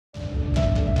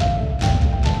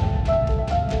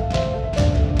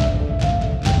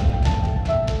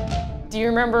you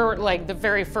remember like the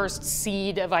very first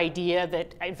seed of idea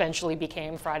that eventually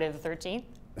became Friday the 13th?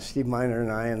 Steve Miner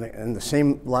and I and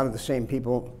a lot of the same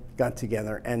people got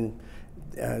together and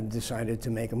decided to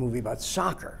make a movie about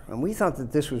soccer. And we thought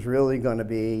that this was really going to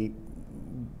be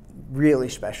really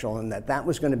special, and that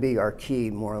was going to be our key,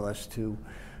 more or less, to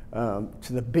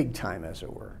the big time, as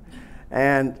it were.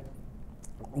 And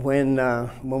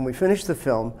when we finished the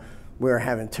film, we were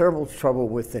having terrible trouble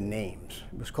with the names.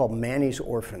 It was called Manny's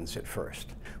Orphans at first.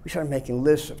 We started making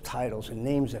lists of titles and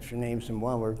names after names, and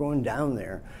while we were going down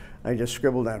there, I just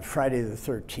scribbled down Friday the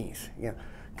 13th. You know,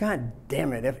 God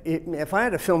damn it, if I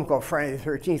had a film called Friday the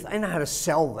 13th, I know how to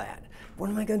sell that.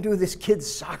 What am I going to do with this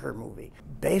kid's soccer movie?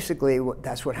 Basically,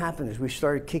 that's what happened, is we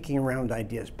started kicking around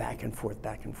ideas back and forth,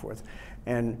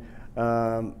 and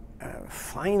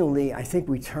finally, I think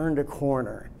we turned a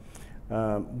corner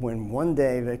when one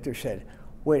day Victor said,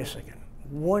 wait a second,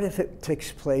 what if it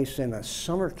takes place in a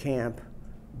summer camp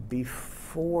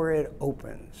before it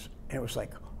opens? And it was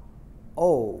like,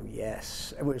 oh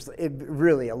yes, it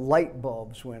really, light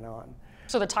bulbs went on.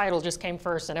 So the title just came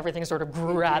first and everything sort of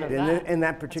grew out of that? In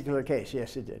that particular case,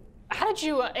 yes, it did. How did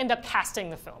you end up casting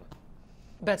the film?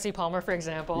 Betsy Palmer, for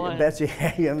example. Yeah, Betsy,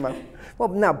 well,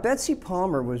 now Betsy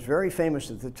Palmer was very famous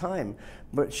at the time,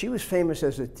 but she was famous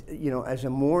as a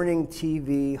morning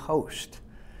TV host,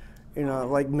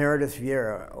 like Meredith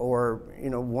Vieira, or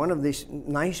one of these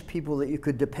nice people that you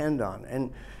could depend on.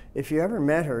 And if you ever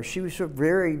met her, she was a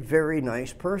very, very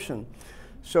nice person.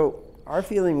 So our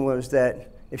feeling was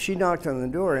that if she knocked on the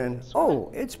door and,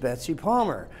 oh, it's Betsy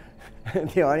Palmer,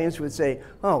 the audience would say,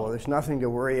 oh, well, there's nothing to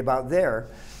worry about there.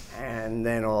 And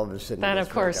then all of a sudden, then of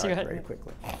course you had very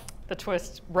quickly. The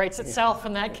twist writes itself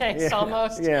in that case,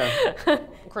 almost. Yeah.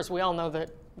 Of course, we all know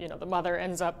that the mother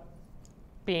ends up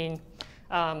being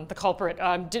the culprit.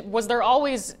 Did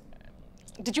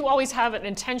you always have an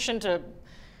intention to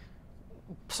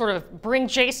sort of bring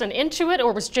Jason into it,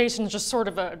 or was Jason just sort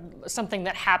of something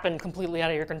that happened completely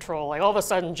out of your control? Like all of a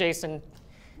sudden, Jason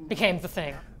became the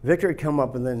thing. Victor had come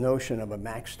up with the notion of a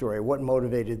backstory, what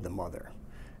motivated the mother,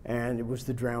 and it was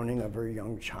the drowning of her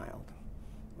young child.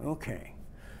 Okay.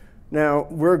 Now,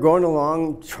 we're going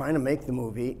along trying to make the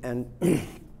movie, and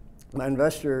my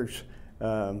investors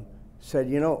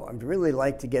said, I'd really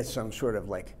like to get some sort of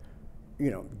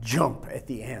jump at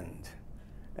the end.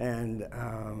 And,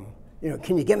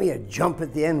 can you get me a jump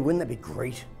at the end? Wouldn't that be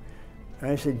great?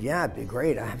 And I said, yeah, it'd be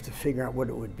great. I have to figure out what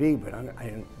it would be, but I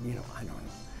don't know.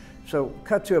 So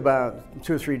cut to about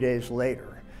 2 or 3 days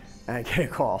later, and I get a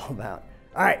call about,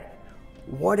 all right,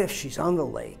 what if she's on the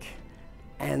lake,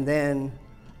 and then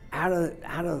out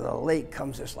of the lake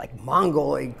comes this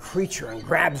mongoloid creature and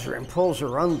grabs her and pulls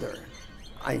her under?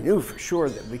 I knew for sure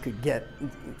that we could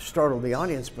startle the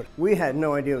audience, but we had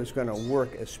no idea it was going to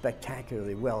work as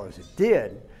spectacularly well as it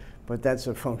did. But that's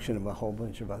a function of a whole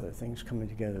bunch of other things coming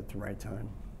together at the right time.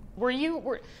 Were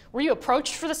you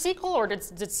approached for the sequel, or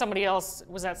did somebody else?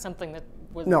 Was that something that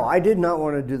was? No, I did not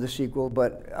want to do the sequel,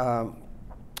 but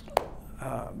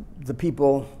the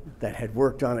people that had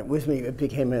worked on it with me, it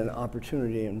became an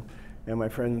opportunity, and my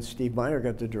friend Steve Miner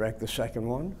got to direct the second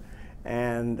one,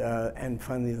 and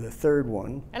finally the third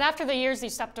one. And after the years you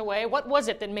stepped away, what was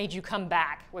it that made you come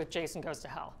back with Jason Goes to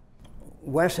Hell?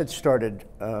 Wes had started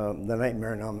the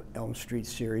Nightmare on Elm Street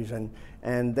series,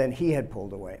 and then he had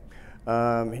pulled away.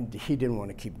 He didn't want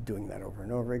to keep doing that over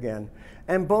and over again.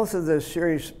 And both of the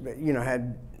series,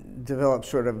 had developed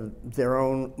sort of their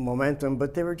own momentum,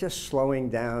 but they were just slowing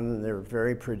down and they were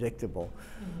very predictable.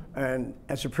 Mm-hmm. And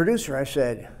as a producer, I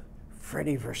said,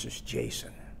 Freddy versus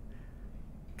Jason.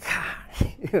 God,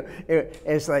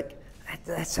 it's like,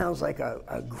 that sounds like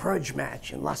a grudge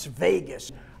match in Las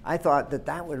Vegas. I thought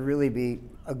that would really be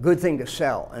a good thing to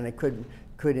sell, and it could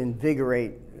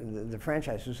invigorate the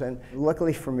franchises. And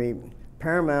luckily for me,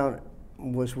 Paramount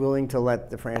was willing to let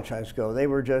the franchise go. They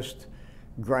were just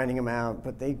grinding them out,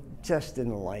 but they just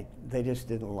didn't like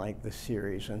the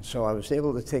series. And so I was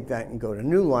able to take that and go to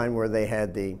New Line, where they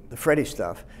had the Freddy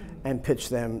stuff, and pitch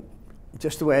them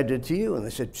just the way I did to you. And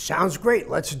they said, sounds great,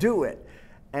 let's do it.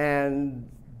 And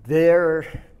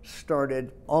there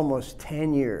started almost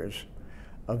 10 years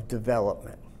of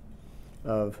development,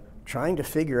 of trying to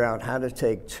figure out how to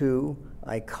take two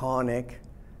iconic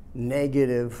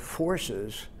negative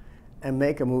forces and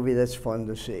make a movie that's fun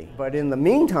to see. But in the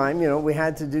meantime, we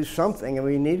had to do something, and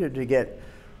we needed to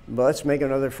let's make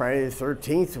another Friday the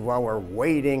 13th while we're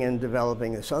waiting and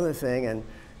developing this other thing. And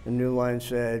the New Line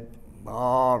said,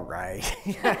 all right.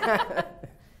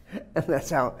 And that's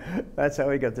how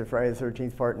we got to Friday the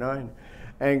 13th Part 9.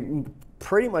 And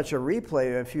pretty much a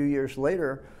replay a few years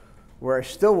later, where I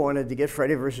still wanted to get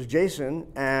Freddy versus Jason,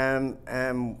 and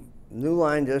New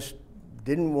Line just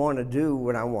didn't want to do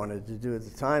what I wanted to do at the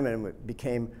time, and it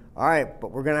became, all right,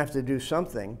 but we're going to have to do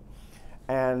something.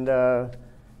 And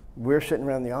we're sitting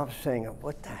around the office saying,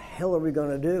 what the hell are we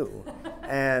going to do?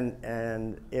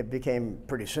 and it became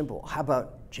pretty simple. How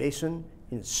about Jason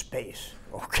in space?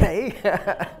 Okay.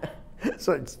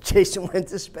 So Jason went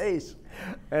to space.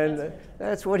 And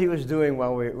that's what he was doing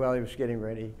while he was getting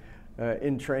ready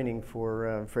in training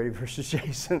for Freddy versus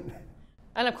Jason.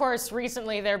 And of course,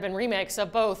 recently there have been remakes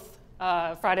of both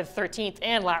Friday the 13th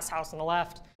and Last House on the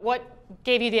Left. What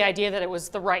gave you the idea that it was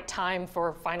the right time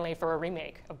finally for a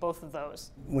remake of both of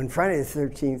those? When Friday the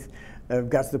 13th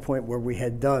got to the point where we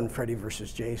had done Freddy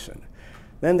versus Jason,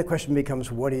 then the question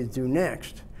becomes, what do you do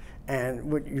next?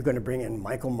 And you're going to bring in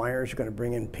Michael Myers, you're going to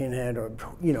bring in Pinhead, or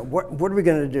what are we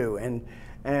going to do?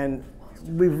 And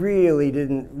we really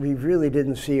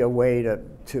didn't see a way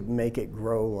to make it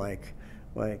grow like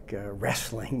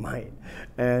wrestling might.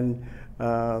 And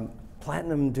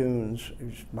Platinum Dunes,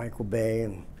 Michael Bay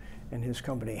and his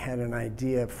company, had an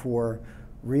idea for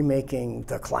remaking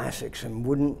the classics, and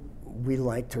wouldn't we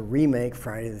like to remake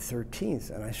Friday the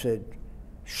 13th? And I said,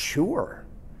 sure.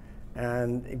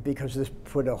 And because this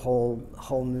put a whole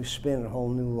new spin, a whole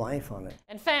new life on it.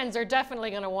 And fans are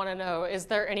definitely going to want to know, is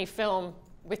there any film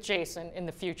with Jason in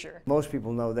the future? Most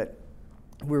people know that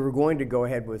we were going to go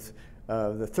ahead with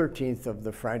the 13th of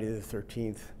the Friday the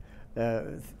 13th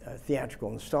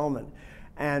theatrical installment.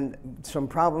 And some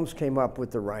problems came up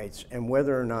with the rights and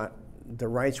whether or not the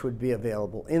rights would be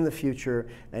available in the future,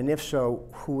 and if so,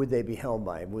 who would they be held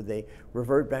by? Would they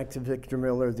revert back to Victor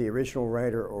Miller, the original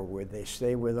writer, or would they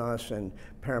stay with us and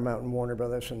Paramount and Warner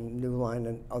Brothers and New Line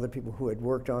and other people who had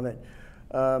worked on it?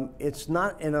 It's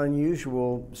not an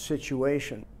unusual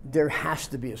situation. There has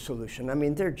to be a solution. I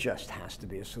mean, there just has to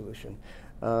be a solution.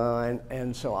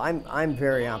 And so I'm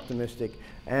very optimistic.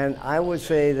 And I would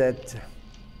say that,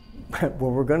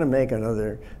 well, we're going to make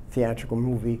another theatrical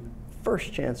movie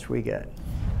first chance we get.